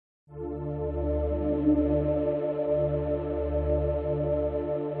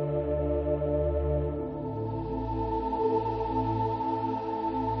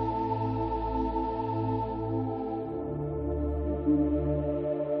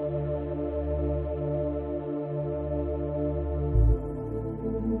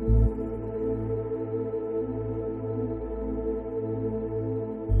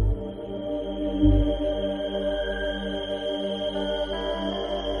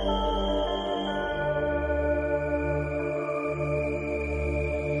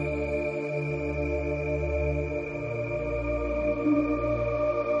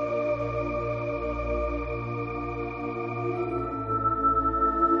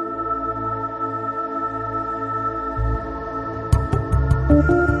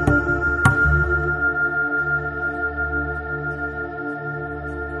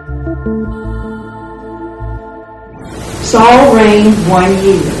Saul reigned 1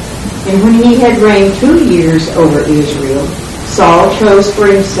 year, and when he had reigned 2 years over Israel, Saul chose for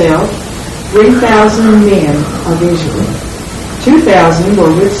himself 3,000 men of Israel. 2,000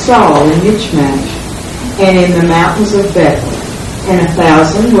 were with Saul in Michmash and in the mountains of Bethel, and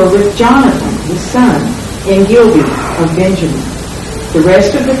 1,000 were with Jonathan his son in Gibeah of Benjamin. The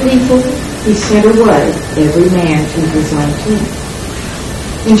rest of the people he sent away, every man to his own tent.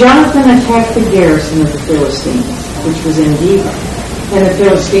 And Jonathan attacked the garrison of the Philistines, which was in Gibeah, and the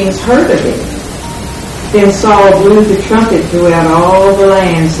Philistines heard of it. Then Saul blew the trumpet throughout all the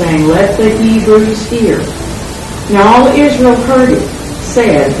land, saying, "Let the Hebrews hear." Now all Israel heard it,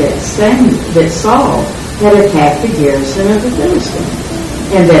 said that Saul had attacked the garrison of the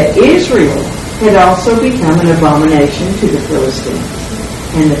Philistines, and that Israel had also become an abomination to the Philistines.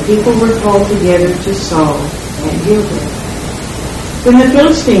 And the people were called together to Saul at Gilgal. When the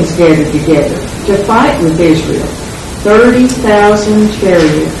Philistines gathered together to fight with Israel, 30,000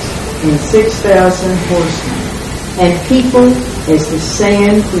 chariots and 6,000 horsemen, and people as the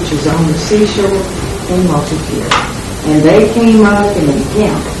sand which is on the seashore in multitude. And they came up and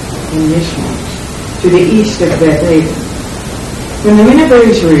encamped in Michmash, to the east of Beth-aven. When the men of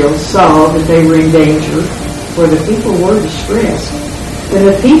Israel saw that they were in danger, for the people were distressed, and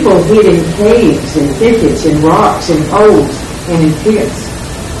the people hid in caves and thickets and rocks and holes and in pits.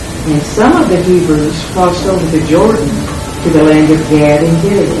 And some of the Hebrews crossed over the Jordan to the land of Gad and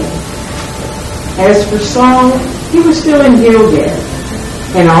Gilead. As for Saul, he was still in Gilgal,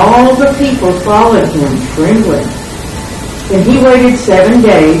 and all the people followed him trembling. And he waited 7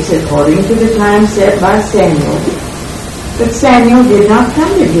 days according to the time set by Samuel. But Samuel did not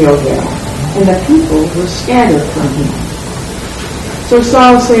come to Gilgal, and the people were scattered from him. So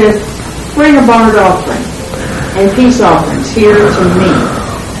Saul said, "Bring a burnt offering and peace offerings here to me."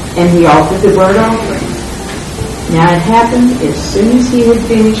 And he offered the burnt offering. Now it happened, as soon as he had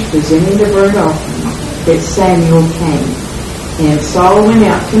finished presenting the burnt offering, that Samuel came. And Saul went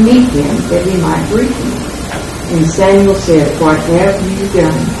out to meet him, that he might greet him. And Samuel said, "What have you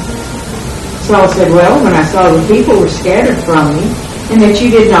done?" Saul said, "Well, when I saw the people were scattered from me, and that you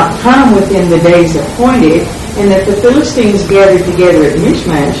did not come within the days appointed, and that the Philistines gathered together at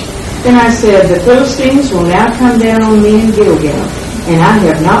Michmash, then I said, the Philistines will now come down on me in Gilgal, and I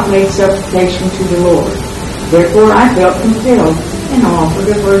have not made supplication to the Lord. Therefore I felt compelled and offered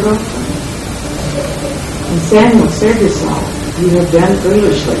a burnt offering." And Samuel said to Saul, "You have done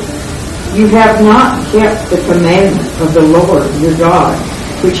foolishly. You have not kept the commandment of the Lord your God,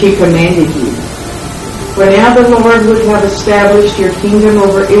 which he commanded you. For now the Lord would have established your kingdom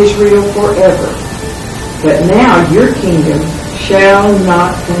over Israel forever. But now your kingdom shall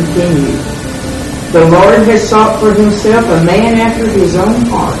not continue. The Lord has sought for himself a man after his own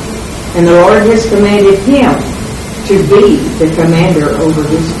heart, and the Lord has commanded him to be the commander over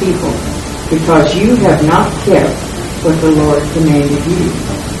his people, because you have not kept what the Lord commanded you."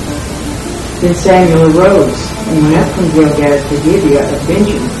 Then Samuel arose and went up from Gilgal to Gibeah of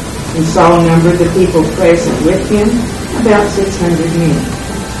Benjamin, and Saul numbered the people present with him, about 600 men.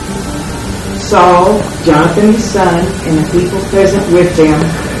 Saul, Jonathan his son, and the people present with them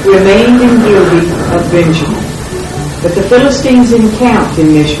remained in Gibeah of Benjamin. But the Philistines encamped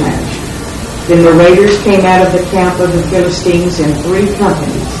in Michmash. Then the raiders came out of the camp of the Philistines in 3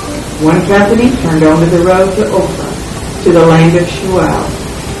 companies. One company turned onto the road to Ophrah, to the land of Shual,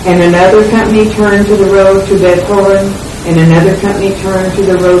 and another company turned to the road to Beth-horon, and another company turned to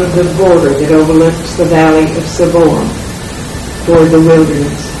the road of the border that overlooks the valley of Seboim, toward the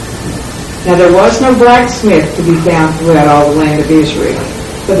wilderness. Now there was no blacksmith to be found throughout all the land of Israel.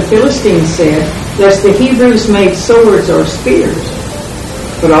 For the Philistines said, "Lest the Hebrews made swords or spears."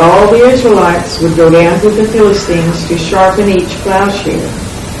 But all the Israelites would go down to the Philistines to sharpen each plowshare,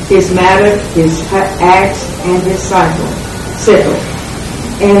 his mattock, his axe, and his sickle.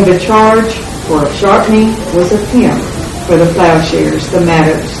 And the charge for sharpening was a pimp for the plowshares, the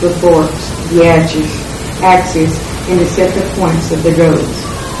mattocks, the forks, the axes, and to set the points of the goads.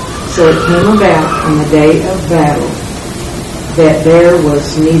 So it came about on the day of battle that there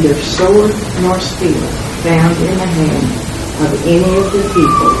was neither sword nor spear found in the hand of any of the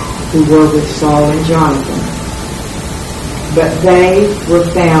people who were with Saul and Jonathan. But they were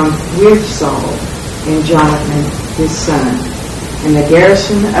found with Saul and Jonathan his son. And the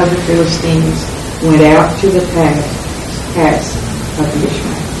garrison of the Philistines went out to the pass of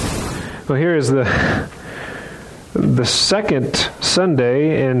Michmash. Well, here is the second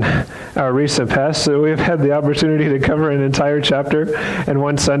Sunday in our recent past. So we've had the opportunity to cover an entire chapter in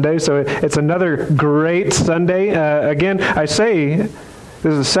one Sunday. So it's another great Sunday. Again, I say,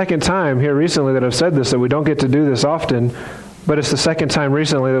 this is the second time here recently that I've said this, that we don't get to do this often. But it's the second time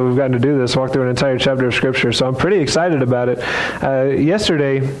recently that we've gotten to do this, walk through an entire chapter of Scripture. So I'm pretty excited about it.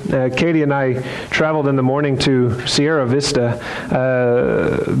 Yesterday, Katie and I traveled in the morning to Sierra Vista.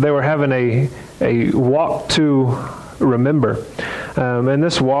 They were having a walk to remember. And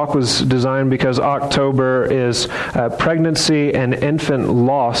this walk was designed because October is Pregnancy and Infant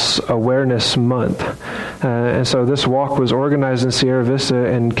Loss Awareness Month. And so this walk was organized in Sierra Vista,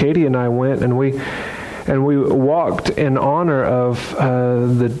 and Katie and I went, and we walked in honor of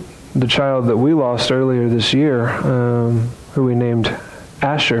the child that we lost earlier this year, who we named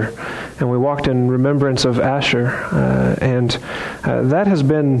Asher. And we walked in remembrance of Asher. And that has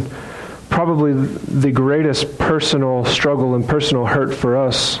been probably the greatest personal struggle and personal hurt for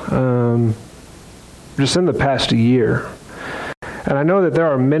us just in the past year. And I know that there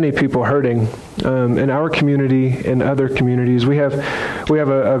are many people hurting in our community, in other communities. We have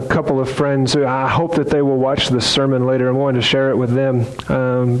a couple of friends who I hope that they will watch this sermon later. I'm going to share it with them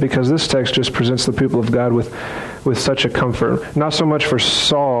because this text just presents the people of God with such a comfort. Not so much for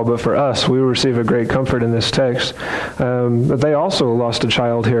Saul, but for us. We receive a great comfort in this text. But they also lost a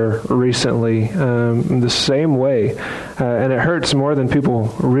child here recently in the same way. And it hurts more than people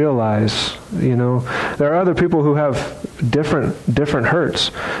realize. You know, there are other people who have different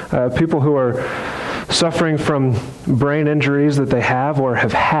hurts. People who are suffering from brain injuries that they have or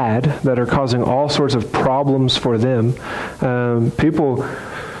have had that are causing all sorts of problems for them. People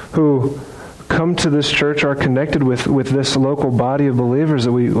who come to this church are connected with this local body of believers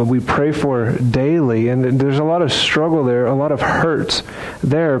that we pray for daily, and there's a lot of struggle there, a lot of hurt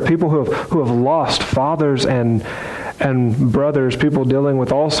there. People who have lost fathers and brothers, people dealing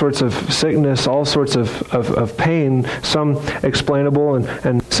with all sorts of sickness, all sorts of pain, some explainable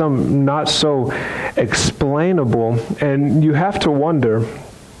and some not so explainable. And you have to wonder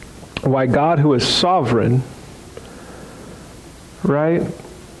why God, who is sovereign, right,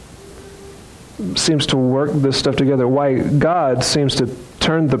 seems to work this stuff together. Why God seems to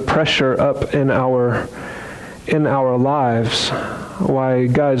turn the pressure up in our lives. Why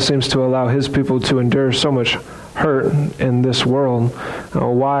God seems to allow His people to endure so much hurt in this world.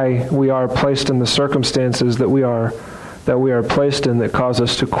 Why we are placed in the circumstances that we are placed in, that cause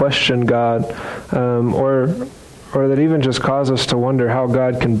us to question God, or that even just cause us to wonder how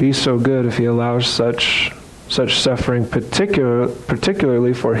God can be so good if He allows such suffering,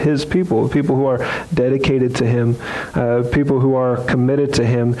 particularly for His people who are dedicated to Him, people who are committed to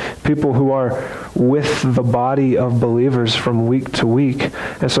Him, people who are with the body of believers from week to week.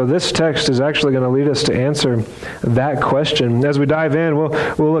 And so this text is actually going to lead us to answer that question. As we dive in, we'll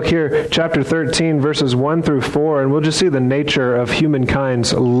look here, chapter 13, verses 1 through 4, and we'll just see the nature of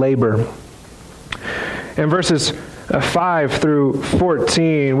humankind's labor. In verses 5 through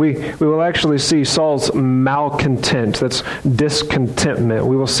 14, we will actually see Saul's malcontent. That's discontentment.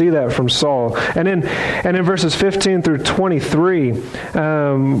 We will see that from Saul. And in verses 15 through 23,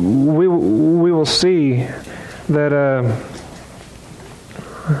 we will see that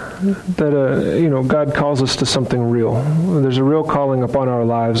God calls us to something real. There's a real calling upon our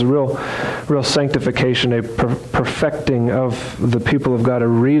lives, a real sanctification, a perfecting of the people of God, a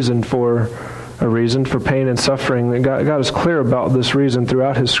reason for pain and suffering. That God is clear about this reason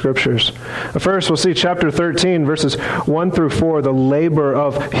throughout His Scriptures. First, we'll see chapter 13, verses 1 through 4, the labor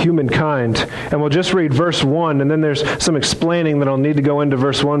of humankind. And we'll just read verse 1, and then there's some explaining that I'll need to go into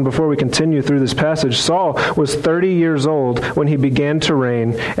verse 1 before we continue through this passage. Saul was 30 years old when he began to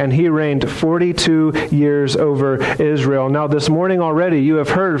reign, and he reigned 42 years over Israel. Now, this morning already, you have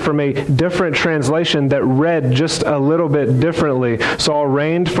heard from a different translation that read just a little bit differently. Saul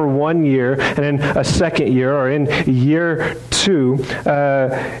reigned for 1 year, and in a second year, or in year 2,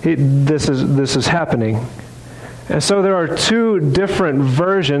 this is happening. And so there are two different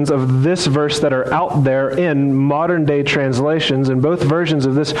versions of this verse that are out there in modern day translations, and both versions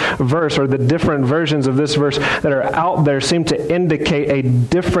of this verse, or the different versions of this verse that are out there, seem to indicate a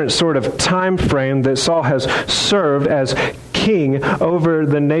different sort of time frame that Saul has served as king over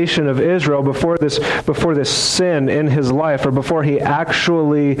the nation of Israel before this sin in his life, or before he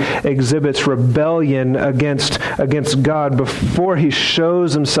actually exhibits rebellion against God, before he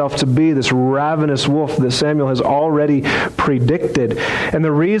shows himself to be this ravenous wolf that Samuel has already predicted. And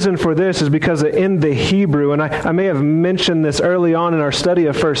the reason for this is because in the Hebrew, and I may have mentioned this early on in our study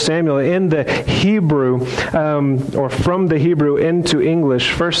of 1 Samuel, in the Hebrew, or from the Hebrew into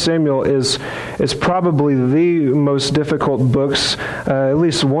English, 1 Samuel is probably the most difficult books, at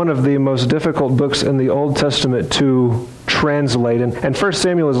least one of the most difficult books in the Old Testament to translate. And 1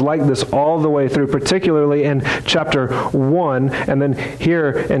 Samuel is like this all the way through, particularly in chapter 1, and then here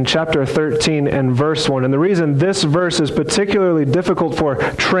in chapter 13 and verse 1. And the reason this verse is particularly difficult for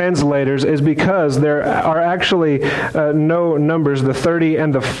translators is because there are actually no numbers. The 30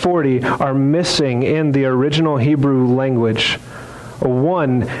 and the 40 are missing in the original Hebrew language.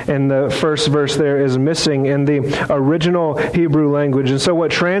 1 in the first verse there is missing in the original Hebrew language. And so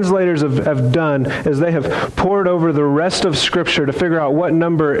what translators have done is they have pored over the rest of Scripture to figure out what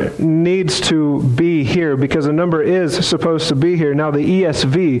number needs to be here, because a number is supposed to be here. Now the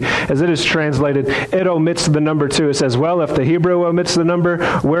ESV, as it is translated, it omits the number 2. It says, well, if the Hebrew omits the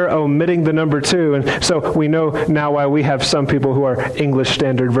number, we're omitting the number 2. And so we know now why we have some people who are English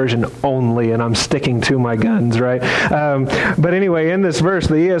Standard Version only, and I'm sticking to my guns, right? But anyway, in this verse,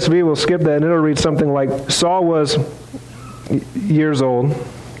 the ESV will skip that, and it'll read something like, Saul was years old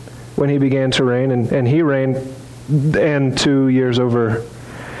when he began to reign, and he reigned and 2 years over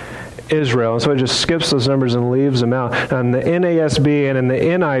Israel. And so it just skips those numbers and leaves them out. On the NASB and in the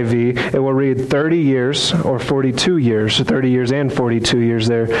NIV, it will read 30 years or 42 years, 30 years and 42 years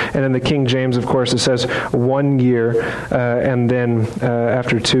there. And in the King James, of course, it says 1 year, and then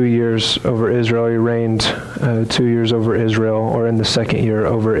after 2 years over Israel, he reigned 2 years over Israel, or in the second year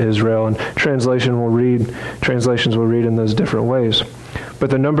over Israel. And translations will read in those different ways. But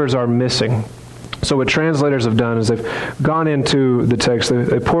the numbers are missing. So what translators have done is they've gone into the text,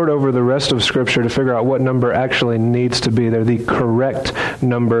 they poured over the rest of Scripture to figure out what number actually needs to be there, the correct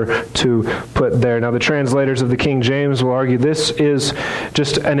number to put there. Now the translators of the King James will argue this is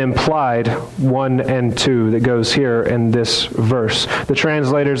just an implied 1 and 2 that goes here in this verse. The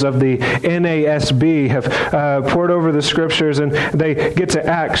translators of the NASB have poured over the Scriptures, and they get to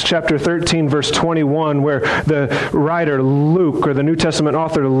Acts chapter 13 verse 21, where the writer Luke, or the New Testament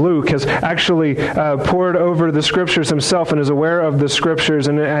author Luke, has actually poured over the Scriptures himself and is aware of the Scriptures.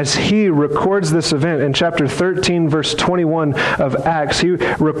 And as he records this event in chapter 13, verse 21 of Acts, he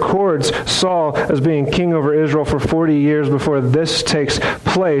records Saul as being king over Israel for 40 years before this takes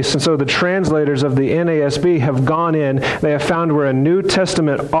place. And so the translators of the NASB have gone in, they have found where a New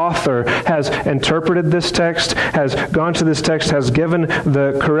Testament author has interpreted this text, has gone to this text, has given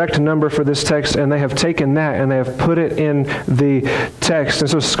the correct number for this text, and they have taken that and they have put it in the text. And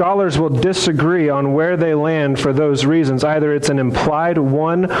so scholars will disagree on where they land for those reasons. Either it's an implied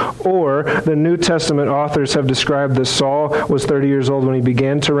 1, or the New Testament authors have described that Saul was 30 years old when he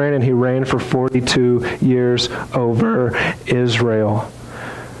began to reign, and he reigned for 42 years over Israel.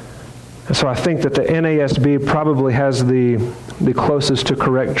 And so I think that the NASB probably has the closest to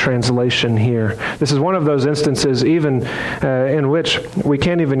correct translation here. This is one of those instances even in which we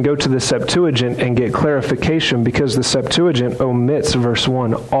can't even go to the Septuagint and get clarification, because the Septuagint omits verse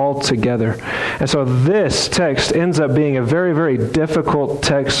 1 altogether. And so this text ends up being a very, very difficult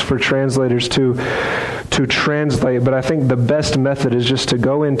text for translators to translate. But I think the best method is just to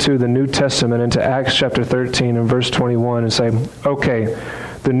go into the New Testament, into Acts chapter 13 and verse 21, and say, okay,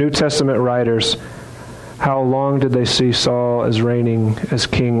 the New Testament writers, how long did they see Saul as reigning as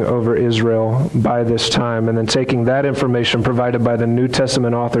king over Israel by this time? And then taking that information provided by the New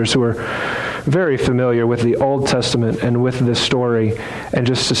Testament authors who are very familiar with the Old Testament and with this story, and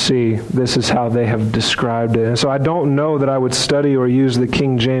just to see this is how they have described it. And so I don't know that I would study or use the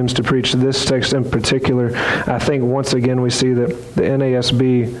King James to preach this text in particular. I think once again we see that the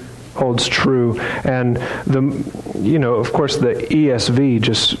NASB holds true, and of course the ESV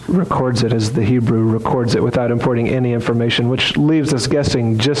just records it as the Hebrew records it without importing any information, which leaves us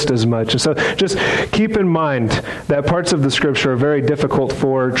guessing just as much. And so just keep in mind that parts of the Scripture are very difficult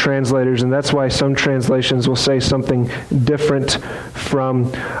for translators, and that's why some translations will say something different from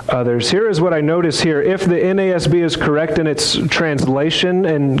others. Here is what I notice here. If the NASB is correct in its translation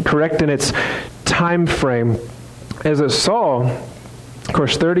and correct in its time frame, as it Saul, of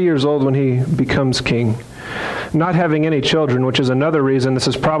course, 30 years old when he becomes king, not having any children, which is another reason this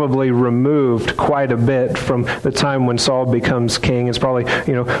is probably removed quite a bit from the time when Saul becomes king. It's probably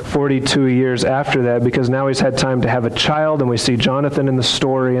 42 years after that, because now he's had time to have a child, and we see Jonathan in the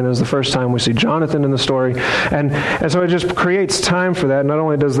story, and this is the first time we see Jonathan in the story, and so it just creates time for that. Not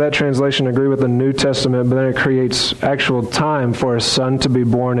only does that translation agree with the New Testament, but then it creates actual time for a son to be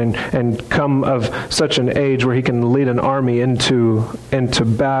born and come of such an age where he can lead an army into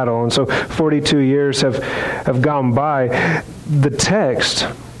battle. And so 42 years have gone by. The text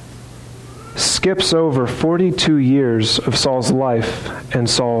skips over 42 years of Saul's life and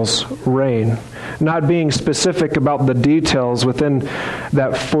Saul's reign, not being specific about the details within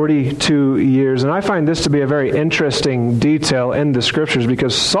that 42 years. And I find this to be a very interesting detail in the Scriptures,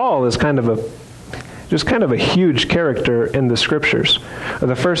 because Saul is kind of a huge character in the Scriptures.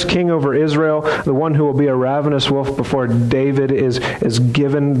 The first king over Israel, the one who will be a ravenous wolf before David is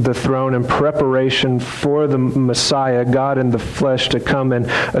given the throne in preparation for the Messiah, God in the flesh, to come and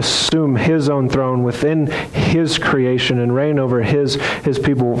assume his own throne within his creation and reign over his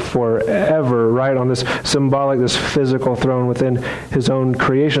people forever, right, on this symbolic, this physical throne within his own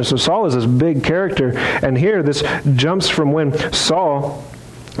creation. So Saul is this big character, and here this jumps from when Saul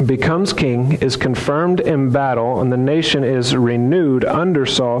becomes king, is confirmed in battle, and the nation is renewed under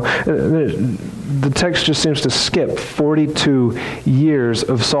Saul. The text just seems to skip 42 years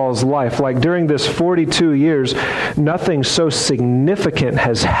of Saul's life. Like during this 42 years, nothing so significant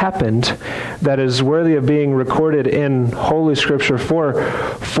has happened that is worthy of being recorded in Holy Scripture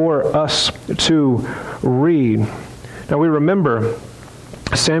for us to read. Now we remember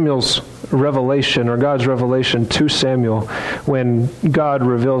Samuel's revelation, or God's revelation to Samuel, when God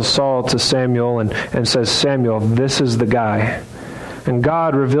reveals Saul to Samuel and says, Samuel, this is the guy. And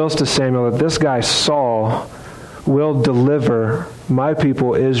God reveals to Samuel that this guy, Saul, will deliver my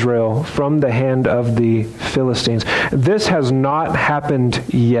people Israel from the hand of the Philistines. This has not happened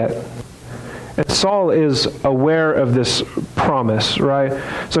yet. And Saul is aware of this promise, right?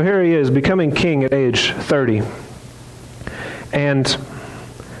 So here he is, becoming king at age 30. And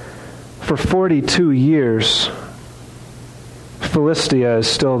for 42 years, Philistia is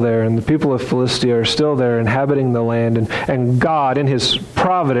still there, and the people of Philistia are still there inhabiting the land. And God, in his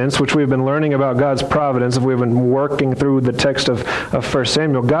providence, which we've been learning about God's providence, if we've been working through the text of 1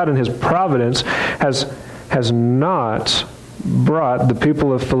 Samuel, God in his providence has not brought the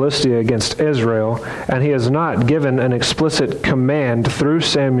people of Philistia against Israel, and he has not given an explicit command through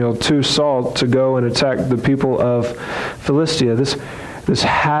Samuel to Saul to go and attack the people of Philistia. This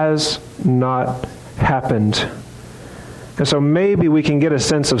has not happened. And so maybe we can get a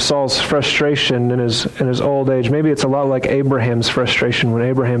sense of Saul's frustration in his old age. Maybe it's a lot like Abraham's frustration when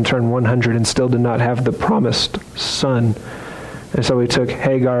Abraham turned 100 and still did not have the promised son. And so he took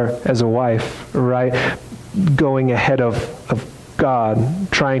Hagar as a wife, right? Going ahead of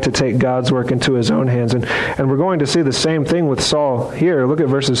God, trying to take God's work into his own hands. And we're going to see the same thing with Saul here. Look at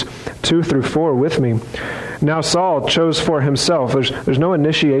verses 2 through 4 with me. Now Saul chose for himself. There's no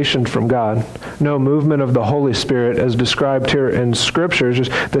initiation from God, no movement of the Holy Spirit as described here in Scripture.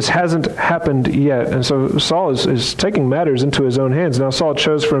 This hasn't happened yet. And so Saul is taking matters into his own hands. Now Saul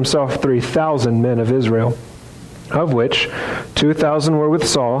chose for himself 3,000 men of Israel, of which 2,000 were with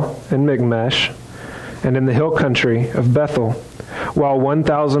Saul in Michmash and in the hill country of Bethel, while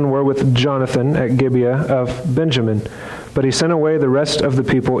 1,000 were with Jonathan at Gibeah of Benjamin. But he sent away the rest of the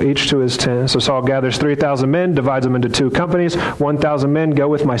people, each to his tent. So Saul gathers 3,000 men, divides them into two companies. 1,000 men go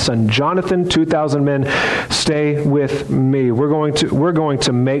with my son Jonathan. 2,000 men stay with me. We're going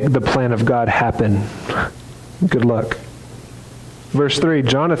to make the plan of God happen. Good luck. Verse 3,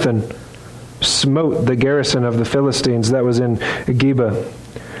 Jonathan smote the garrison of the Philistines that was in Geba,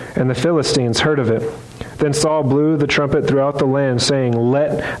 and the Philistines heard of it. Then Saul blew the trumpet throughout the land, saying,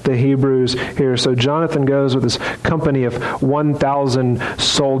 let the Hebrews hear. So Jonathan goes with this company of 1,000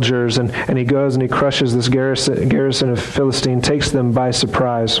 soldiers, and he goes and he crushes this garrison of Philistine, takes them by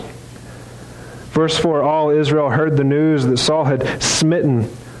surprise. Verse 4, all Israel heard the news that Saul had smitten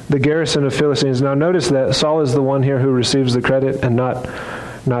the garrison of Philistines. Now notice that Saul is the one here who receives the credit and not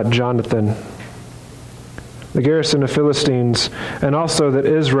Jonathan. The garrison of Philistines, and also that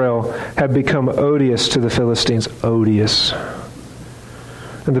Israel had become odious to the Philistines. Odious.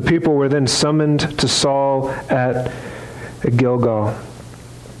 And the people were then summoned to Saul at Gilgal.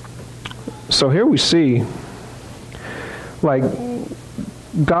 So here we see, like,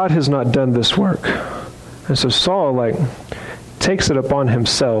 God has not done this work. And so Saul, takes it upon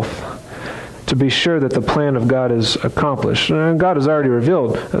himself to be sure that the plan of God is accomplished. And God has already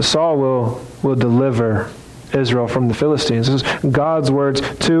revealed that Saul will deliver Israel from the Philistines. This is God's words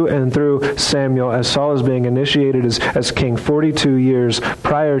to and through Samuel as Saul is being initiated as king 42 years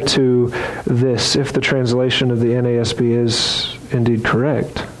prior to this, if the translation of the NASB is indeed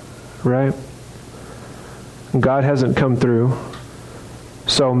correct, right? God hasn't come through.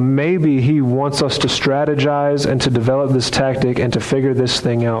 So maybe he wants us to strategize and to develop this tactic and to figure this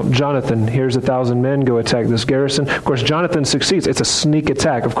thing out. Jonathan, here's 1,000 men, go attack this garrison. Of course, Jonathan succeeds. It's a sneak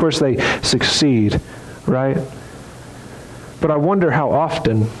attack. Of course they succeed. Right? But I wonder how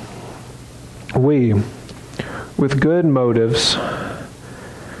often we, with good motives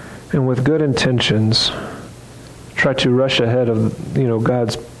and with good intentions try to rush ahead of,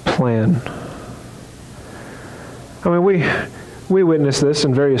 God's plan. I mean, we witness this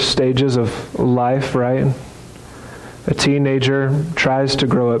in various stages of life, right? A teenager tries to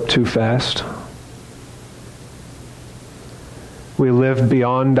grow up too fast. We live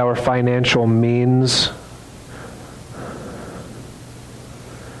beyond our financial means.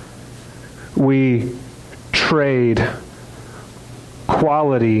 We trade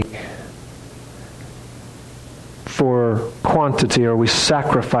quality for quantity, or we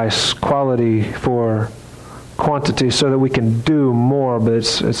sacrifice quality for quantity so that we can do more, but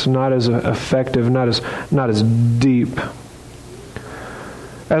it's not as effective, not as deep.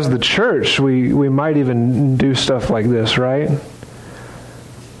 As the church, we might even do stuff like this, right?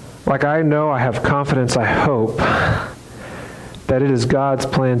 Like, I know, I have confidence, I hope that it is God's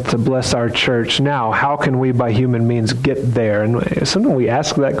plan to bless our church. Now, how can we by human means get there? And sometimes we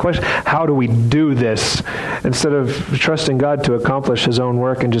ask that question, how do we do this? Instead of trusting God to accomplish His own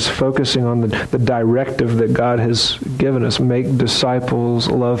work and just focusing on the directive that God has given us. Make disciples,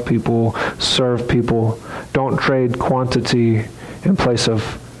 love people, serve people. Don't trade quantity in place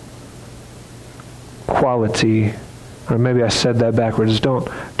of quality. Or maybe I said that backwards.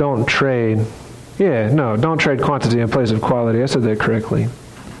 Don't trade. Don't trade quantity in place of quality. I said that correctly.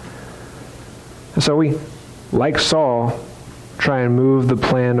 And so we, like Saul, try and move the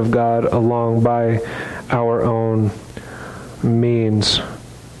plan of God along by our own means.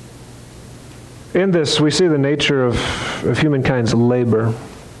 In this, we see the nature of humankind's labor.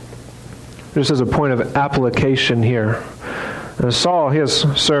 This is a point of application here. Saul, he has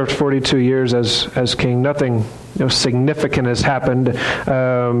served 42 years as king. Nothing significant has happened.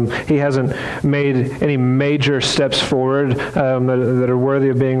 He hasn't made any major steps forward that are worthy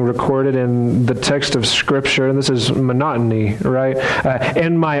of being recorded in the text of Scripture. And this is monotony, right?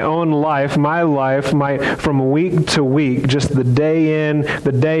 In my own life, from week to week, just the day in,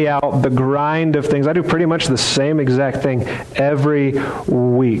 the day out, the grind of things. I do pretty much the same exact thing every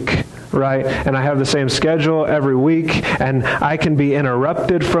week. Right? And I have the same schedule every week, and I can be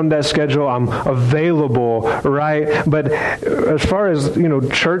interrupted from that schedule. I'm available, right? But as far as,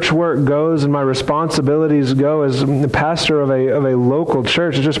 church work goes and my responsibilities go as the pastor of a local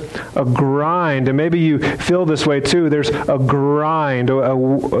church, it's just a grind. And maybe you feel this way too. There's a grind,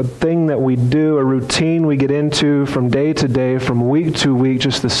 a thing that we do, a routine we get into from day to day, from week to week,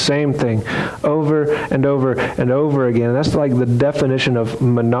 just the same thing over and over and over again. And that's like the definition of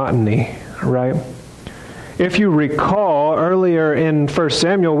monotony. Right? If you recall, earlier in 1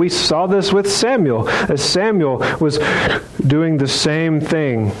 Samuel, we saw this with Samuel. As Samuel was doing the same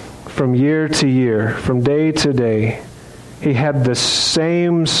thing from year to year, from day to day. He had the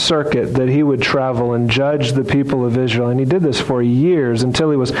same circuit that he would travel and judge the people of Israel. And he did this for years until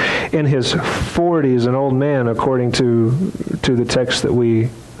he was in his 40s, an old man, according to the text that we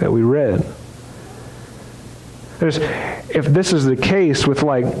read. If this is the case with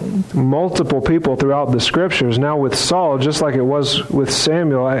multiple people throughout the Scriptures, now with Saul, just like it was with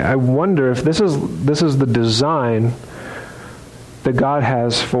Samuel, I wonder if this is the design that God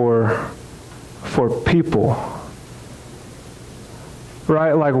has for people.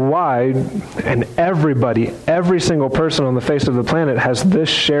 Right? Like, why? And every single person on the face of the planet has this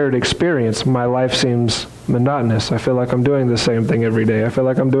shared experience. My life seems monotonous. I feel like I'm doing the same thing every day. I feel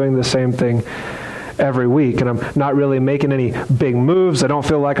like I'm doing the same thing every week, and I'm not really making any big moves. I don't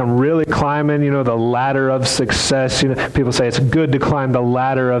feel like I'm really climbing, the ladder of success. People say it's good to climb the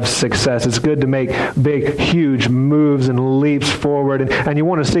ladder of success. It's good to make big, huge moves and leaps forward, and you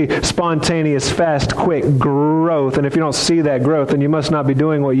want to see spontaneous, fast, quick growth. And if you don't see that growth, then you must not be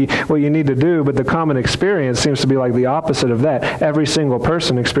doing what you need to do. But the common experience seems to be like the opposite of that. Every single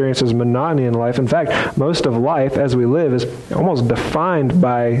person experiences monotony in life. In fact, most of life as we live is almost defined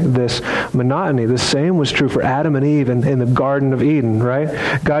by this monotony. The same was true for Adam and Eve in the Garden of Eden,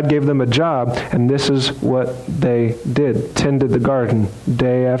 right? God gave them a job, and this is what they did. Tended the garden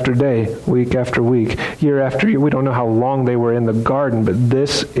day after day, week after week, year after year. We don't know how long they were in the garden, but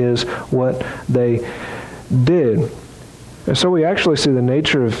this is what they did. And so we actually see the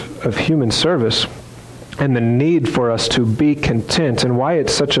nature of human service and the need for us to be content, and why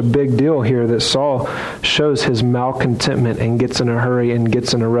it's such a big deal here that Saul shows his malcontentment and gets in a hurry and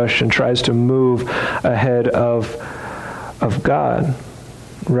gets in a rush and tries to move ahead of God,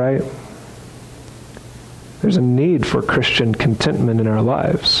 right? There's a need for Christian contentment in our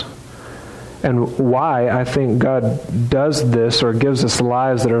lives. And why I think God does this or gives us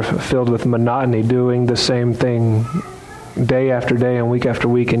lives that are filled with monotony, doing the same thing day after day and week after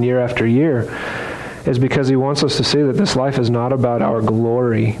week and year after year, is because he wants us to see that this life is not about our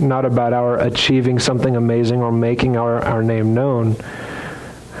glory, not about our achieving something amazing or making our name known.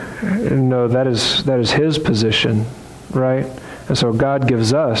 No, that is his position, right? And so God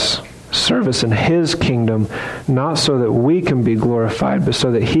gives us service in his kingdom, not so that we can be glorified, but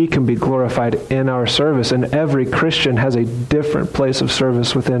so that he can be glorified in our service. And every Christian has a different place of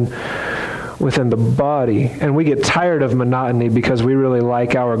service within the body. And we get tired of monotony because we really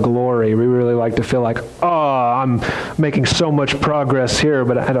like our glory. We really like to feel like, I'm making so much progress here,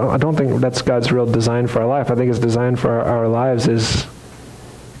 but I don't think that's God's real design for our life. I think his design for our lives is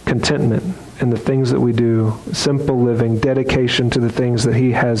contentment in the things that we do, simple living, dedication to the things that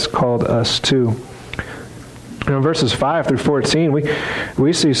he has called us to. And in verses 5 through 14,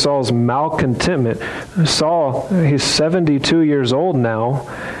 we see Saul's malcontentment. Saul, he's 72 years old now,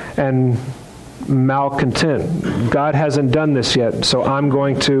 and malcontent. God hasn't done this yet, so I'm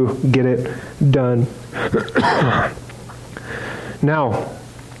going to get it done. Now,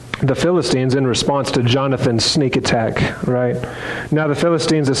 the Philistines, in response to Jonathan's sneak attack, right? Now the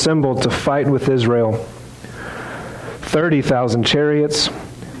Philistines assembled to fight with Israel. 30,000 chariots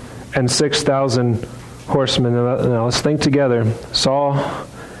and 6,000 horsemen. Now let's think together. Saul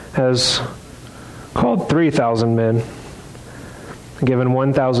has called 3,000 men, given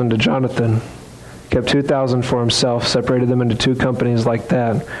 1,000 to Jonathan, kept 2,000 for himself, separated them into two companies like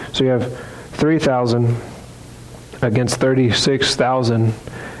that. So you have 3,000 against 36,000.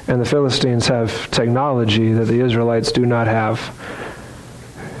 And the Philistines have technology that the Israelites do not have.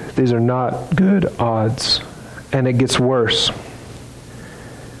 These are not good odds. And it gets worse.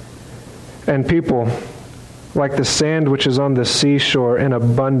 And people, like the sand which is on the seashore in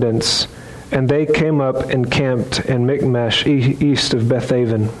abundance, and they came up and camped in Michmash, east of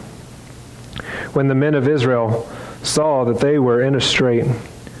Bethaven. When the men of Israel saw that they were in a strait,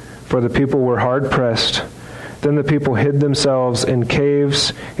 for the people were hard pressed, then the people hid themselves in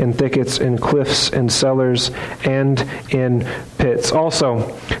caves, in thickets, in cliffs, in cellars, and in pits.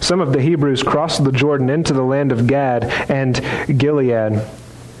 Also, some of the Hebrews crossed the Jordan into the land of Gad and Gilead.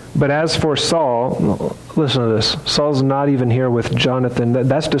 But as for Saul, listen to this. Saul's not even here with Jonathan.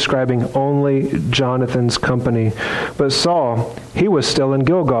 That's describing only Jonathan's company. But Saul, he was still in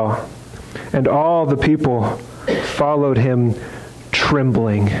Gilgal. And all the people followed him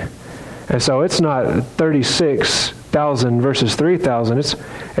trembling. And so it's not 36,000 versus 3,000.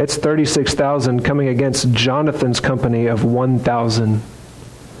 It's 36,000 coming against Jonathan's company of 1,000.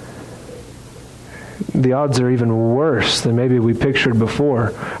 The odds are even worse than maybe we pictured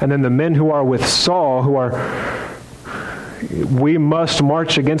before. And then the men who are with Saul, we must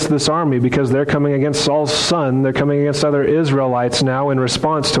march against this army because they're coming against Saul's son. They're coming against other Israelites now in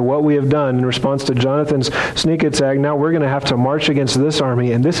response to what we have done, in response to Jonathan's sneak attack. Now we're going to have to march against this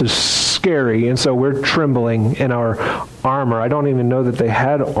army, and this is scary. And so we're trembling in our armor. I don't even know that they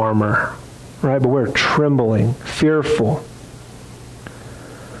had armor, right? But we're trembling, fearful.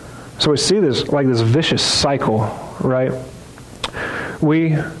 So we see this like this vicious cycle, right?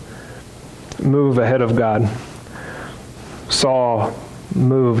 We move ahead of God. Saul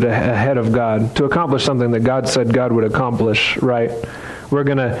moved ahead of God to accomplish something that God said God would accomplish, right? We're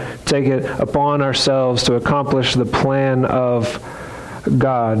going to take it upon ourselves to accomplish the plan of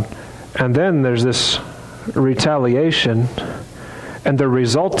God. And then there's this retaliation, and the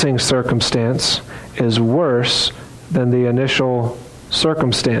resulting circumstance is worse than the initial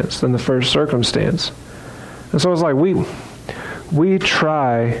circumstance, than the first circumstance. And so it's like we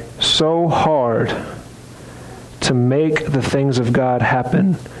try so hard to make the things of God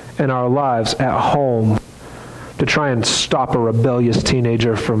happen in our lives at home, to try and stop a rebellious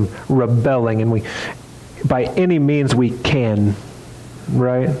teenager from rebelling, and we, by any means we can,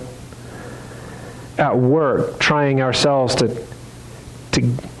 right? At work, trying ourselves to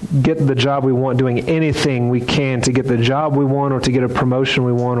get the job we want, doing anything we can to get the job we want or to get a promotion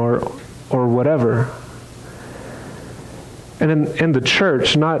we want or whatever. And in the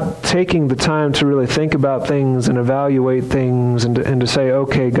church, not taking the time to really think about things and evaluate things and to say,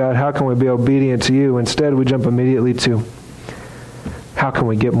 okay, God, how can we be obedient to you? Instead, we jump immediately to, how can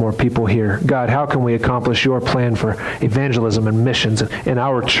we get more people here? God, how can we accomplish your plan for evangelism and missions in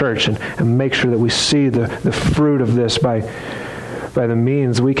our church and make sure that we see the fruit of this by the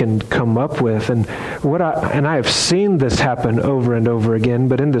means we can come up with. And I have seen this happen over and over again,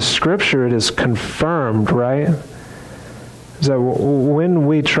 but in the Scripture it is confirmed, right? Is that when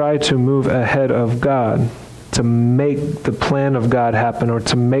we try to move ahead of God, to make the plan of God happen or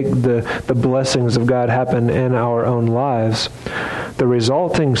to make the blessings of God happen in our own lives, the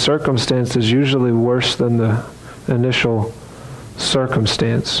resulting circumstance is usually worse than the initial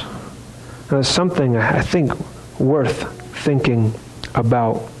circumstance. And it's something I think worth thinking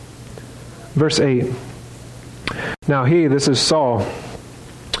about. Verse 8. Now he, this is Saul,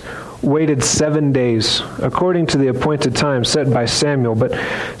 waited 7 days, according to the appointed time set by Samuel. But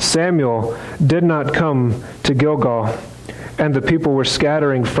Samuel did not come to Gilgal, and the people were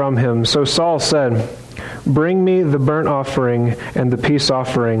scattering from him. So Saul said, "Bring me the burnt offering and the peace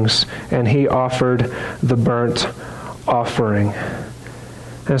offerings." And he offered the burnt offering.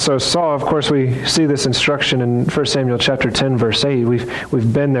 And so Saul, of course, we see this instruction in 1 Samuel chapter 10, verse 8.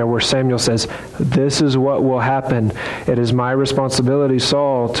 We've been there where Samuel says, this is what will happen. It is my responsibility,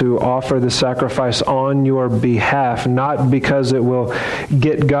 Saul, to offer the sacrifice on your behalf, not because it will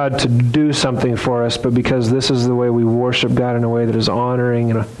get God to do something for us, but because this is the way we worship God in a way that is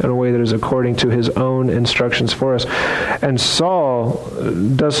honoring and in a way that is according to his own instructions for us. And Saul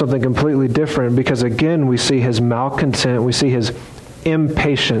does something completely different because, again, we see his malcontent, we see his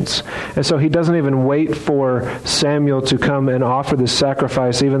impatience. And so he doesn't even wait for Samuel to come and offer this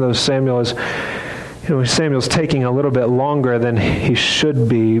sacrifice, even though Samuel's taking a little bit longer than he should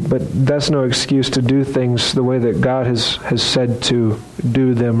be, but that's no excuse to do things the way that God has said to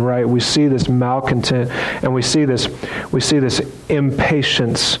do them, right? We see this malcontent and we see this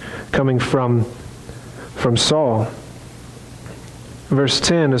impatience coming from Saul. Verse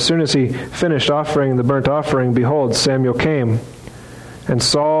 10, as soon as he finished offering the burnt offering, behold, Samuel came. And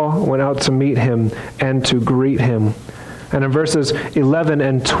Saul went out to meet him and to greet him. And in verses 11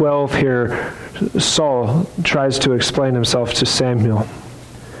 and 12 here, Saul tries to explain himself to Samuel.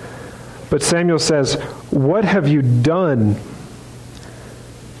 But Samuel says, "What have you done?"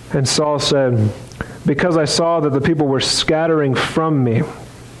 And Saul said, "Because I saw that the people were scattering from me,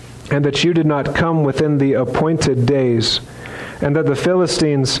 and that you did not come within the appointed days, and that the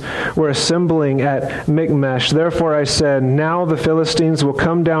Philistines were assembling at Michmash. Therefore I said, now the Philistines will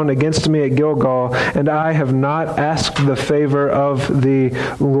come down against me at Gilgal, and I have not asked the favor of the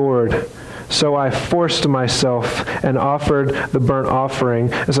Lord. So I forced myself and offered the burnt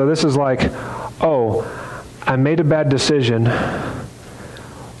offering." And so this is like, oh, I made a bad decision.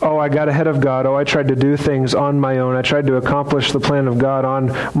 Oh, I got ahead of God. Oh, I tried to do things on my own. I tried to accomplish the plan of God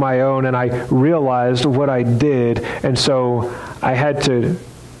on my own, and I realized what I did, and so I had to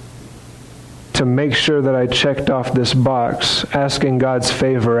make sure that I checked off this box, asking God's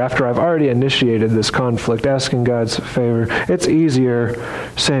favor after I've already initiated this conflict, asking God's favor. It's easier,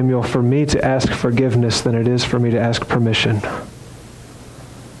 Samuel, for me to ask forgiveness than it is for me to ask permission.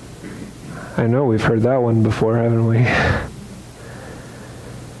 I know we've heard that one before, haven't we?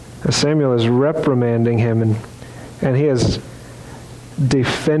 Samuel is reprimanding him, and he is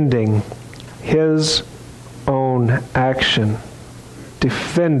defending his own action.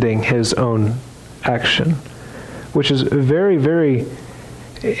 Defending his own action. Which is very, very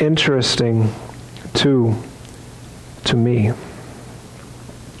interesting to me.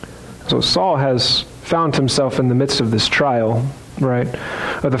 So Saul has found himself in the midst of this trial, right?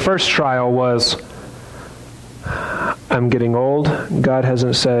 The first trial was, I'm getting old. God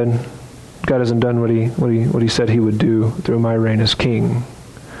hasn't done what he said he would do through my reign as king.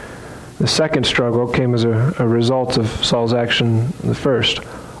 The second struggle came as a result of Saul's action in the first.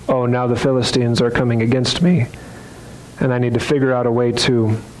 Oh, now the Philistines are coming against me, and I need to figure out a way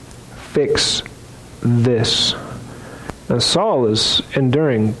to fix this. Now Saul is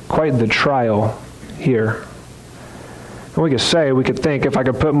enduring quite the trial here. And we could think, if I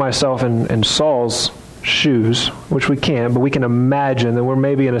could put myself in Saul's shoes, which we can't, but we can imagine that we're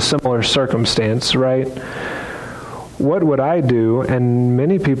maybe in a similar circumstance, right? What would I do? And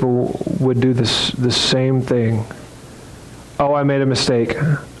many people would do the same thing. Oh, I made a mistake.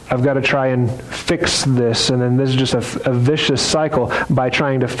 I've got to try and fix this. And then this is just a vicious cycle. By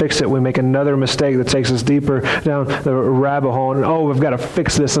trying to fix it, we make another mistake that takes us deeper down the rabbit hole. And we've got to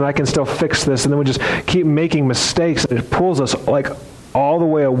fix this, and I can still fix this. And then we just keep making mistakes. And it pulls us like all the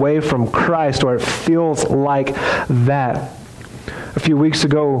way away from Christ, where it feels like that. A few weeks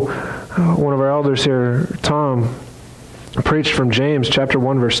ago, one of our elders here, Tom, preached from James chapter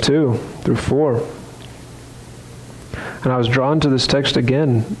 1, verse 2 through 4. And I was drawn to this text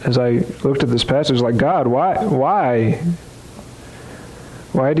again as I looked at this passage, like, God, why?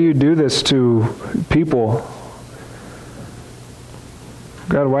 Why do you do this to people?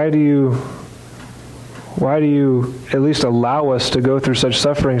 God, why do you at least allow us to go through such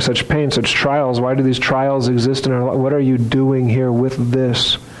suffering, such pain, such trials? Why do these trials exist in our life? What are you doing here with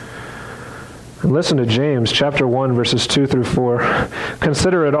this? And listen to James chapter 1, verses 2 through 4.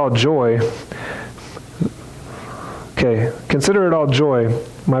 Consider it all joy. Consider it all joy,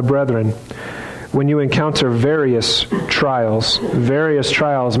 my brethren, when you encounter various trials. Various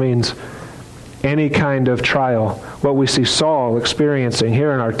trials means any kind of trial, what we see Saul experiencing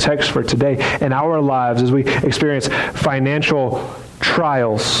here in our text for today, in our lives as we experience financial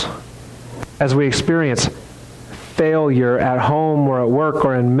trials, as we experience failure at home or at work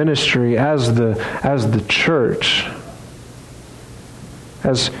or in ministry as the church,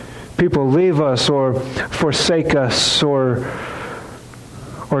 as people leave us or forsake us or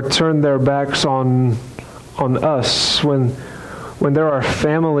turn their backs on us, when there are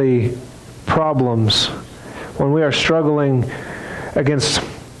family problems, when we are struggling against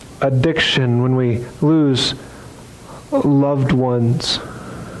addiction, when we lose loved ones,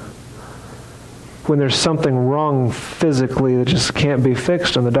 when there's something wrong physically that just can't be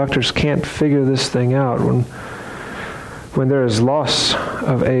fixed and the doctors can't figure this thing out, when there is loss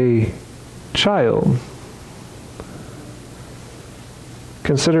of a child.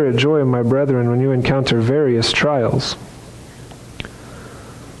 Consider it joy, my brethren, when you encounter various trials,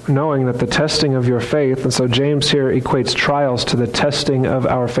 knowing that the testing of your faith, and so James here equates trials to the testing of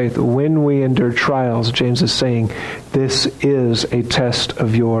our faith. When we endure trials, James is saying, this is a test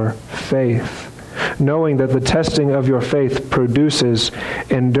of your faith. Knowing that the testing of your faith produces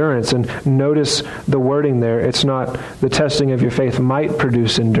endurance. And notice the wording there. It's not the testing of your faith might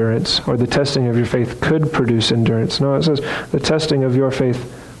produce endurance, or the testing of your faith could produce endurance. No, it says the testing of your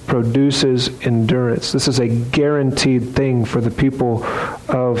faith produces endurance. This is a guaranteed thing for the people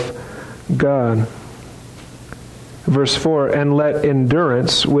of God. Verse 4, and let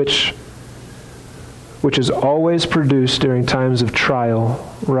endurance, which is always produced during times of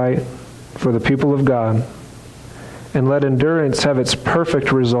trial, right, for the people of God, and let endurance have its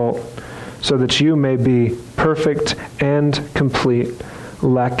perfect result, so that you may be perfect and complete,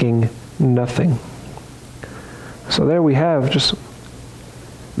 lacking nothing. So there we have just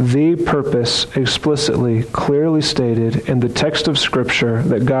the purpose explicitly, clearly stated in the text of Scripture,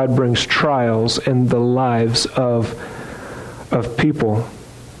 that God brings trials in the lives of people.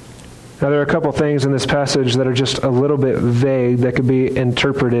 Now, there are a couple things in this passage that are just a little bit vague, that could be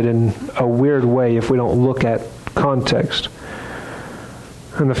interpreted in a weird way if we don't look at context.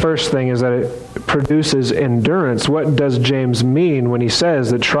 And the first thing is that it produces endurance. What does James mean when he says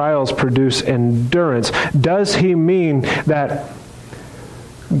that trials produce endurance? Does he mean that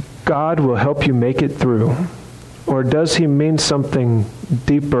God will help you make it through? Or does he mean something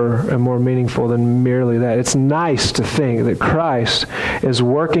deeper and more meaningful than merely that? It's nice to think that Christ is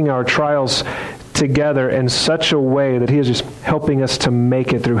working our trials together in such a way that he is just helping us to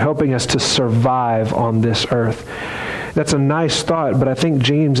make it through, helping us to survive on this earth. That's a nice thought, but I think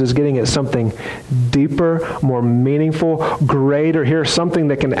James is getting at something deeper, more meaningful, greater here, something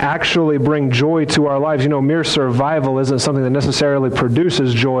that can actually bring joy to our lives. You know, mere survival isn't something that necessarily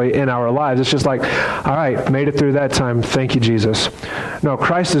produces joy in our lives. It's just like, all right, made it through that time. Thank you, Jesus. No,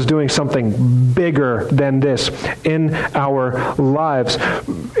 Christ is doing something bigger than this in our lives.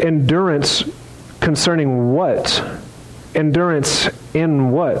 Endurance concerning what? Endurance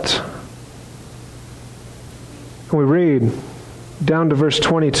in what? We read down to verse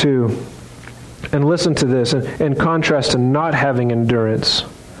 22, and listen to this, in contrast to not having endurance,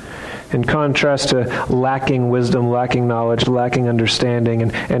 in contrast to lacking wisdom, lacking knowledge, lacking understanding,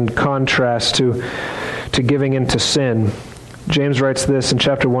 and in contrast to giving into sin. James writes this in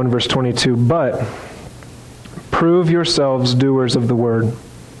chapter 1, verse 22, but prove yourselves doers of the word.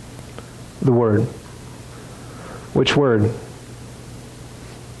 The word. Which word?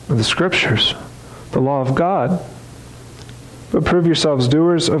 The Scriptures, the law of God. But prove yourselves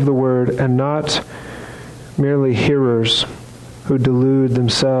doers of the word and not merely hearers who delude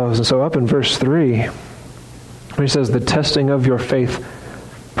themselves. And so up in verse 3, he says, the testing of your faith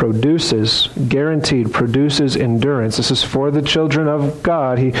produces, guaranteed, produces endurance. This is for the children of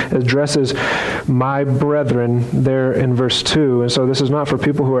God. He addresses my brethren there in verse 2. And so this is not for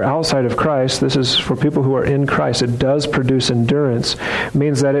people who are outside of Christ. This is for people who are in Christ. It does produce endurance. It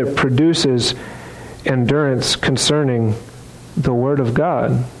means that it produces endurance concerning the Word of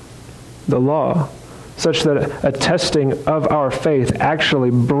God, the law, such that a testing of our faith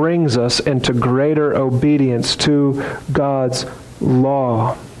actually brings us into greater obedience to God's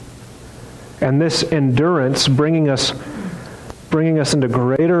law. And this endurance, bringing us into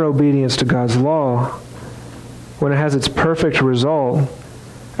greater obedience to God's law, when it has its perfect result,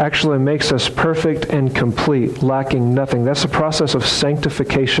 actually makes us perfect and complete, lacking nothing. That's the process of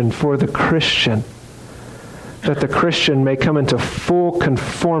sanctification for the Christian, that the Christian may come into full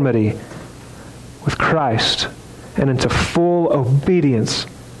conformity with Christ and into full obedience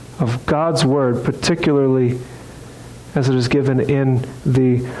of God's word, particularly as it is given in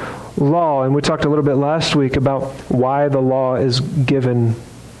the law. And we talked a little bit last week about why the law is given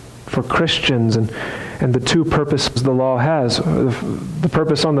for Christians, and the two purposes the law has. The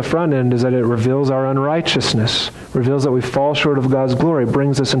purpose on the front end is that it reveals our unrighteousness, reveals that we fall short of God's glory,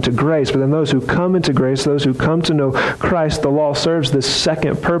 brings us into grace. But then those who come into grace, those who come to know Christ, the law serves this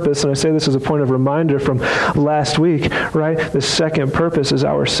second purpose. And I say this as a point of reminder from last week, right? The second purpose is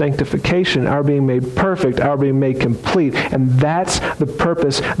our sanctification, our being made perfect, our being made complete. And that's the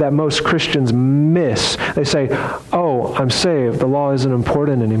purpose that most Christians miss. They say, oh, I'm saved. The law isn't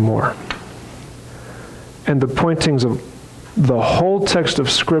important anymore. And the pointings of the whole text of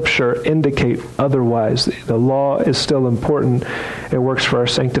Scripture indicate otherwise. The law is still important. It works for our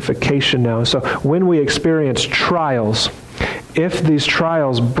sanctification now. So when we experience trials, if these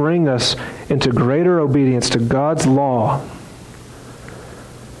trials bring us into greater obedience to God's law,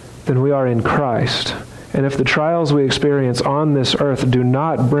 then we are in Christ. And if the trials we experience on this earth do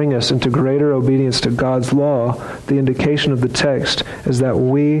not bring us into greater obedience to God's law, the indication of the text is that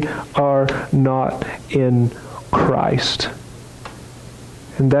we are not in Christ.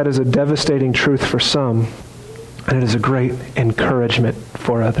 And that is a devastating truth for some, and it is a great encouragement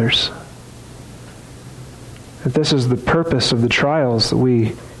for others. That this is the purpose of the trials that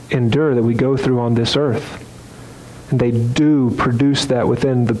we endure, that we go through on this earth. And they do produce that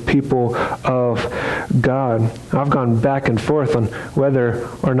within the people of God. I've gone back and forth on whether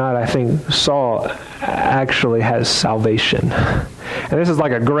or not I think Saul actually has salvation. And this is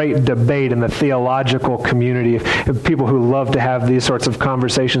like a great debate in the theological community of people who love to have these sorts of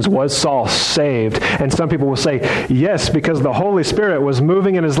conversations. Was Saul saved? And some people will say, yes, because the Holy Spirit was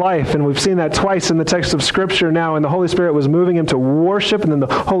moving in his life. And we've seen that twice in the text of Scripture now. And the Holy Spirit was moving him to worship, and then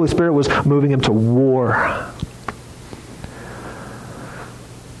the Holy Spirit was moving him to war.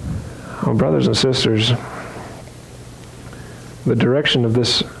 Well, brothers and sisters, the direction of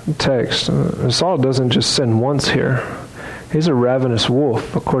this text, Saul doesn't just sin once here. He's a ravenous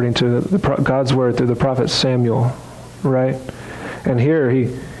wolf, according to God's word through the prophet Samuel, right? And here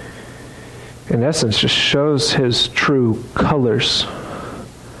he, in essence, just shows his true colors.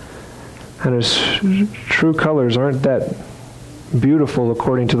 And his true colors aren't that beautiful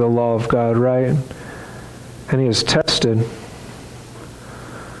according to the law of God, right? And he is tested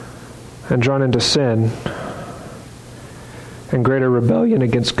and drawn into sin and greater rebellion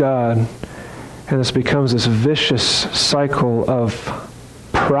against God. And this becomes this vicious cycle of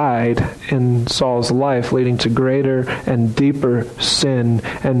pride in Saul's life, leading to greater and deeper sin.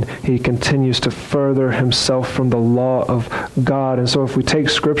 And he continues to further himself from the law of God. And so if we take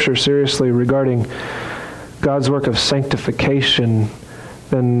Scripture seriously regarding God's work of sanctification,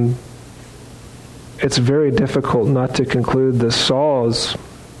 then it's very difficult not to conclude that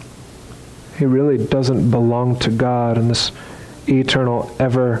he really doesn't belong to God in this eternal,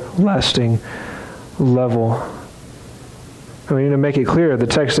 everlasting level. I mean, to make it clear, the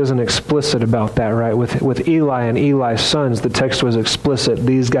text isn't explicit about that, right? With Eli and Eli's sons, the text was explicit.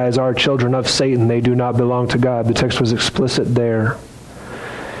 These guys are children of Satan. They do not belong to God. The text was explicit there.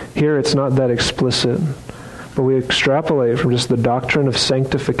 Here, it's not that explicit. But we extrapolate from just the doctrine of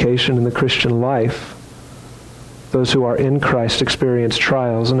sanctification in the Christian life. Those who are in Christ experience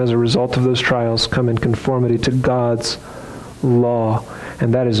trials, and as a result of those trials come in conformity to God's law.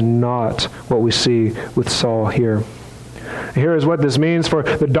 And that is not what we see with Saul here. Here is what this means for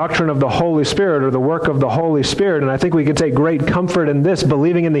the doctrine of the Holy Spirit, or the work of the Holy Spirit. And I think we can take great comfort in this,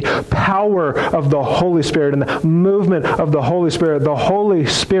 believing in the power of the Holy Spirit and the movement of the Holy Spirit. The Holy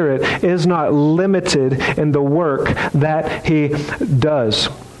Spirit is not limited in the work that He does.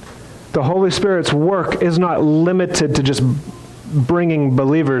 The Holy Spirit's work is not limited to just bringing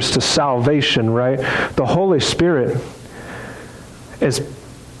believers to salvation, right? The Holy Spirit is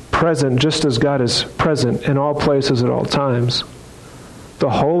present just as God is present in all places at all times. The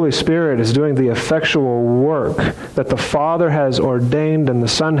Holy Spirit is doing the effectual work that the Father has ordained and the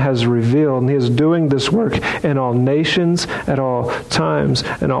Son has revealed, and He is doing this work in all nations, at all times,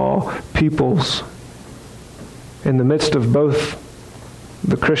 and all peoples. In the midst of both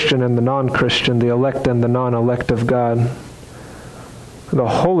the Christian and the non-Christian, the elect and the non-elect of God. The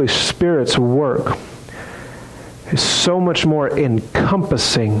Holy Spirit's work is so much more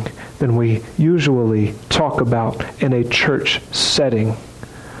encompassing than we usually talk about in a church setting.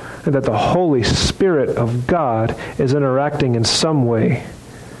 And that the Holy Spirit of God is interacting in some way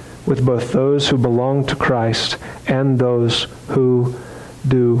with both those who belong to Christ and those who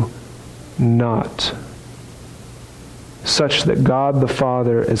do not, such that God the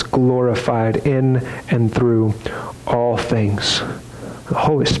Father is glorified in and through all things. The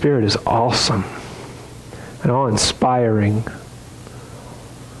Holy Spirit is awesome and awe-inspiring.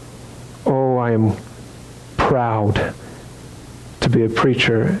 Oh, I am proud to be a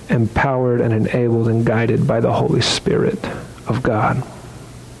preacher empowered and enabled and guided by the Holy Spirit of God.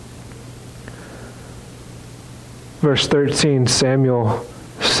 Verse 13, Samuel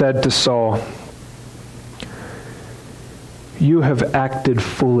said to Saul, "You have acted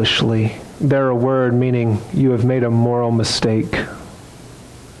foolishly." There a word meaning you have made a moral mistake.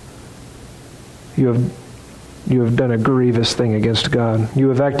 You have done a grievous thing against God. You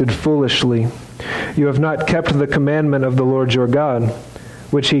have acted foolishly. You have not kept the commandment of the Lord your God,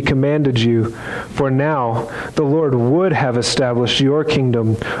 which he commanded you. For now the Lord would have established your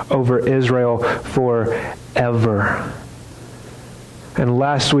kingdom over Israel forever. And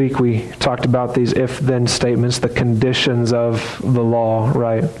last week we talked about these if-then statements, the conditions of the law,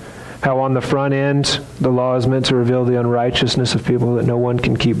 right? How on the front end, the law is meant to reveal the unrighteousness of people, that no one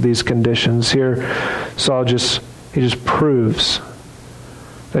can keep these conditions. Here, Saul just proves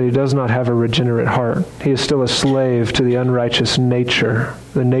that he does not have a regenerate heart. He is still a slave to the unrighteous nature,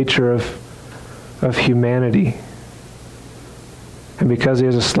 the nature of humanity. And because he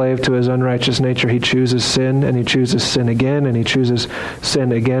is a slave to his unrighteous nature, he chooses sin, and he chooses sin again, and he chooses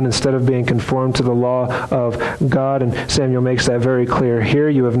sin again instead of being conformed to the law of God. And Samuel makes that very clear. Here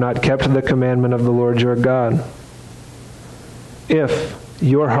you have not kept the commandment of the Lord your God. If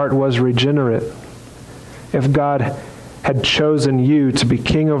your heart was regenerate, if God had chosen you to be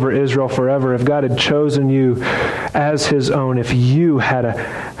king over Israel forever, if God had chosen you as his own, if you had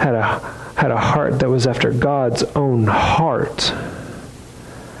a heart that was after God's own heart,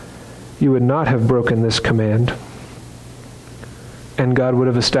 you would not have broken this command, and God would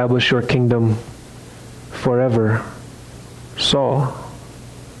have established your kingdom forever. Saul.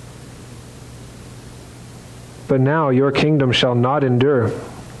 But now your kingdom shall not endure.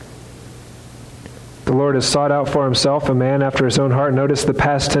 The Lord has sought out for himself a man after his own heart. Notice the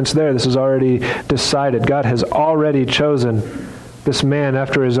past tense there. This is already decided. God has already chosen this man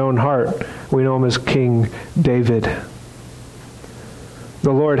after his own heart. We know him as King David.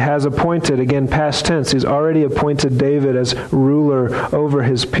 The Lord has appointed, again past tense, he's already appointed David as ruler over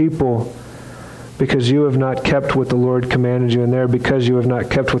his people, because you have not kept what the Lord commanded you. And there, because you have not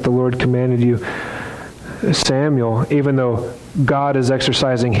kept what the Lord commanded you, Samuel, even though God is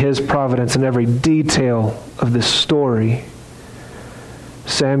exercising his providence in every detail of this story,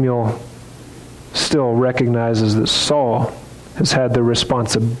 Samuel still recognizes that Saul has had the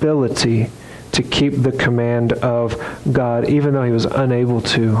responsibility to keep the command of God, even though he was unable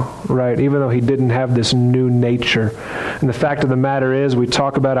to, right? Even though he didn't have this new nature. And the fact of the matter is, we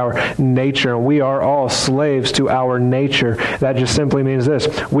talk about our nature, and we are all slaves to our nature. That just simply means this: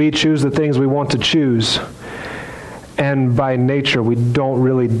 we choose the things we want to choose. And by nature, we don't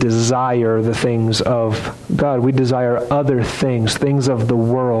really desire the things of God. We desire other things, things of the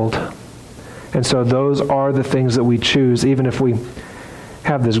world. And so those are the things that we choose, even if we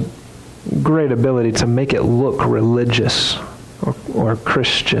have this great ability to make it look religious or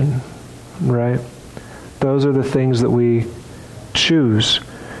Christian, right? Those are the things that we choose.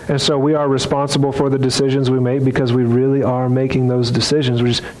 And so we are responsible for the decisions we make, because we really are making those decisions. We're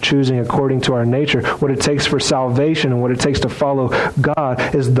just choosing according to our nature. What it takes for salvation and what it takes to follow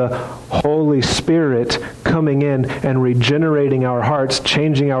God is the Holy Spirit coming in and regenerating our hearts,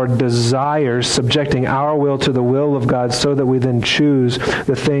 changing our desires, subjecting our will to the will of God, so that we then choose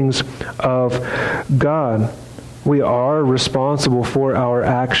the things of God. We are responsible for our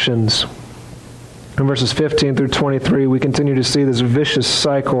actions. In verses 15 through 23, we continue to see this vicious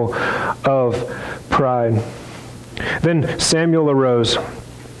cycle of pride. Then Samuel arose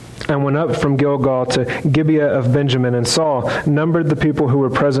and went up from Gilgal to Gibeah of Benjamin, and Saul numbered the people who were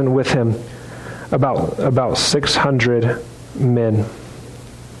present with him, about 600 men.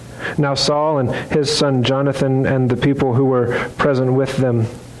 Now Saul and his son Jonathan and the people who were present with them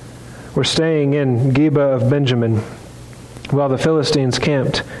were staying in Gibeah of Benjamin, while the Philistines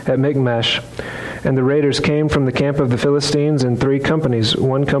camped at Michmash. And the raiders came from the camp of the Philistines in 3 companies.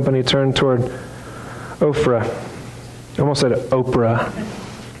 One company turned toward Ophrah. I almost said Oprah.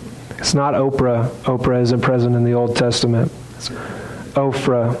 It's not Oprah. Oprah isn't present in the Old Testament. It's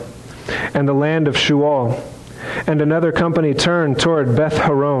Ophrah. And the land of Shual. And another company turned toward Beth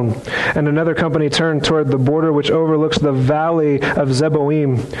Horon. And another company turned toward the border which overlooks the valley of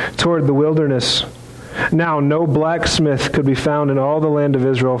Zeboim, toward the wilderness. Now no blacksmith could be found in all the land of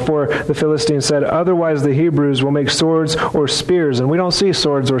Israel, for the Philistines said, otherwise the Hebrews will make swords or spears, and we don't see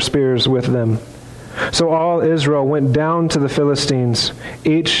swords or spears with them. So all Israel went down to the Philistines,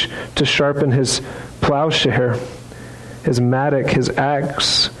 each to sharpen his plowshare, his mattock, his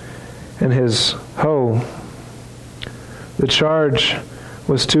axe, and his hoe. The charge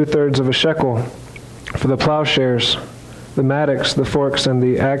was 2/3 of a shekel for the plowshares, the mattocks, the forks, and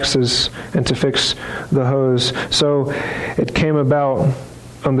the axes, and to fix the hoes. So it came about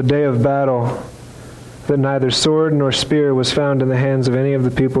on the day of battle that neither sword nor spear was found in the hands of any of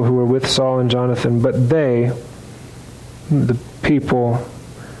the people who were with Saul and Jonathan, but they, the people,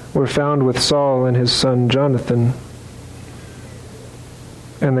 were found with Saul and his son Jonathan.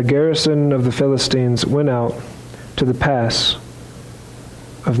 And the garrison of the Philistines went out to the pass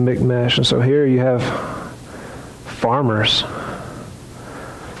of Michmash. And so here you have farmers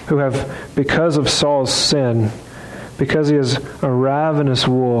who have, because of Saul's sin, because he is a ravenous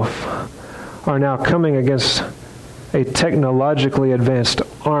wolf, are now coming against a technologically advanced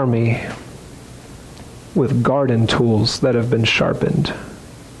army with garden tools that have been sharpened.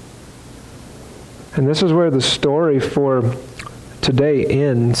 And this is where the story for today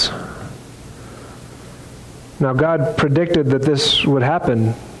ends. Now, God predicted that this would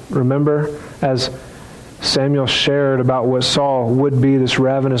happen. Remember, as Samuel shared about what Saul would be, this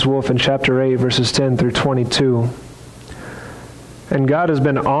ravenous wolf, in chapter 8, verses 10 through 22. And God has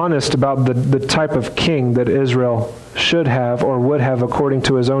been honest about the type of king that Israel should have or would have according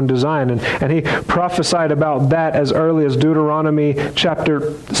to his own design. And he prophesied about that as early as Deuteronomy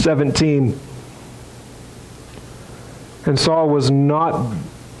chapter 17. And Saul was not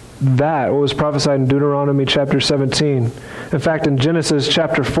that, what was prophesied in Deuteronomy chapter 17. In fact, in Genesis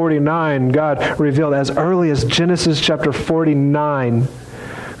chapter 49, God revealed, as early as Genesis chapter 49,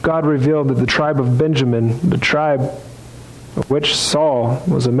 God revealed that the tribe of Benjamin, the tribe of which Saul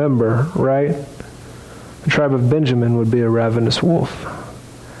was a member, right? The tribe of Benjamin would be a ravenous wolf.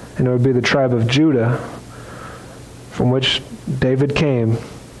 And it would be the tribe of Judah, from which David came,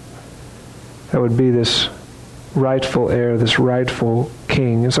 that would be this rightful heir, this rightful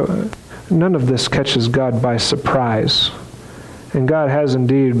king. And so none of this catches God by surprise. And God has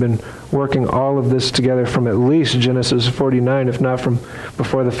indeed been working all of this together from at least Genesis 49, if not from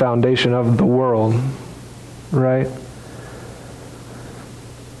before the foundation of the world. Right?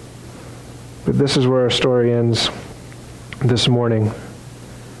 But this is where our story ends this morning.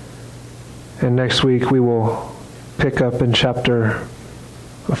 And next week we will pick up in chapter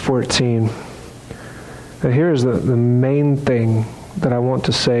 14. Now here's the main thing that I want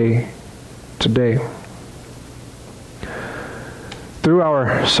to say today. Through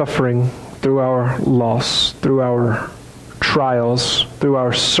our suffering, through our loss, through our trials, through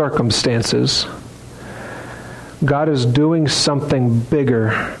our circumstances, God is doing something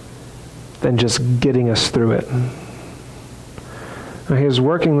bigger than just getting us through it. Now, He is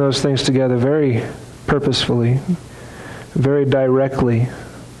working those things together very purposefully, very directly,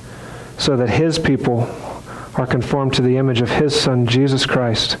 so that His people are conformed to the image of His Son, Jesus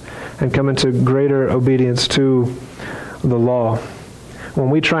Christ, and come into greater obedience to the law. When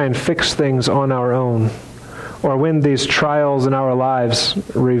we try and fix things on our own, or when these trials in our lives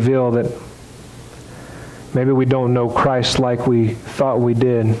reveal that maybe we don't know Christ like we thought we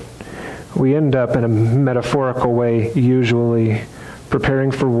did, we end up in a metaphorical way, usually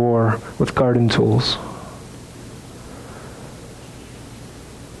preparing for war with garden tools.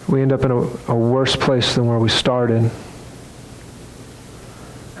 We end up in a worse place than where we started,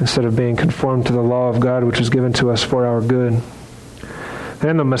 instead of being conformed to the law of God, which is given to us for our good.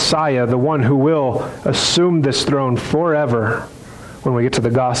 And the Messiah, the one who will assume this throne forever when we get to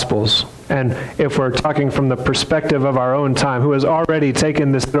the Gospels, and if we're talking from the perspective of our own time, who has already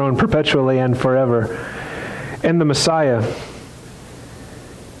taken this throne perpetually and forever, in the Messiah,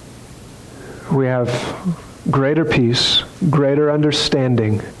 we have greater peace, greater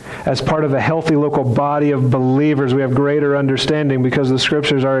understanding. As part of a healthy local body of believers, we have greater understanding because the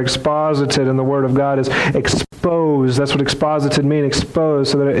Scriptures are exposited and the Word of God is exposed. That's what exposited means,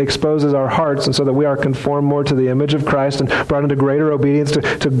 exposed, so that it exposes our hearts and so that we are conformed more to the image of Christ and brought into greater obedience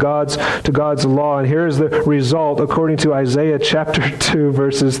to God's law. And here is the result according to Isaiah chapter 2,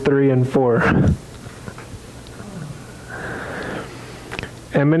 verses 3 and 4.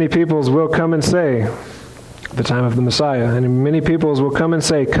 And many peoples will come and say, the time of the Messiah, and many peoples will come and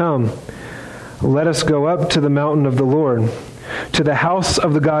say, "Come, let us go up to the mountain of the Lord, to the house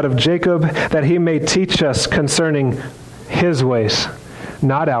of the God of Jacob, that He may teach us concerning His ways,"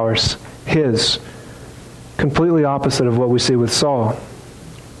 not ours, His. Completely opposite of what we see with Saul.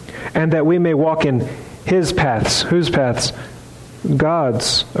 "And that we may walk in His paths." Whose paths?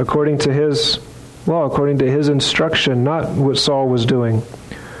 God's, according to His law, according to His instruction, not what Saul was doing.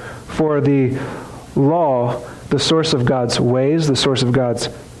 For the law, the source of God's ways, the source of God's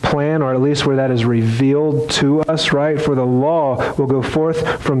plan, or at least where that is revealed to us, right? For the law will go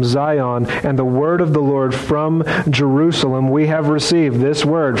forth from Zion, and the word of the Lord from Jerusalem. We have received this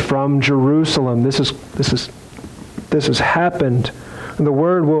word from Jerusalem. This is this has happened. And the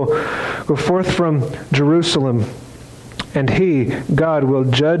word will go forth from Jerusalem, and He, God, will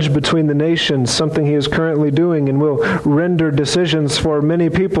judge between the nations, something He is currently doing, and will render decisions for many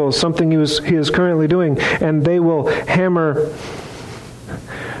people, something He is currently doing, and they will hammer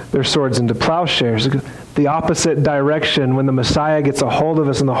their swords into plowshares. The opposite direction when the Messiah gets a hold of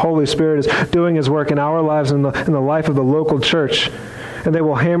us and the Holy Spirit is doing His work in our lives and in the life of the local church. And they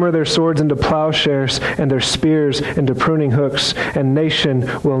will hammer their swords into plowshares and their spears into pruning hooks. And nation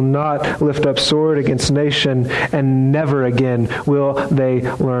will not lift up sword against nation, and never again will they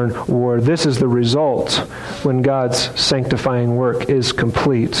learn war. This is the result when God's sanctifying work is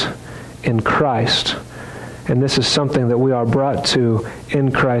complete in Christ. And this is something that we are brought to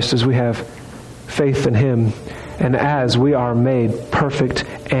in Christ as we have faith in Him. And as we are made perfect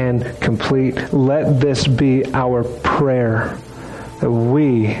and complete, let this be our prayer, that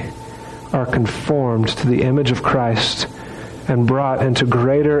we are conformed to the image of Christ and brought into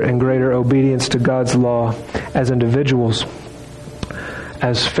greater and greater obedience to God's law as individuals,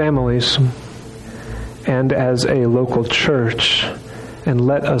 as families, and as a local church. And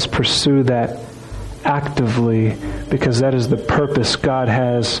let us pursue that actively, because that is the purpose God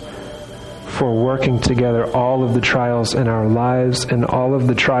has for working together all of the trials in our lives and all of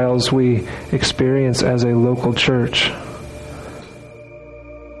the trials we experience as a local church.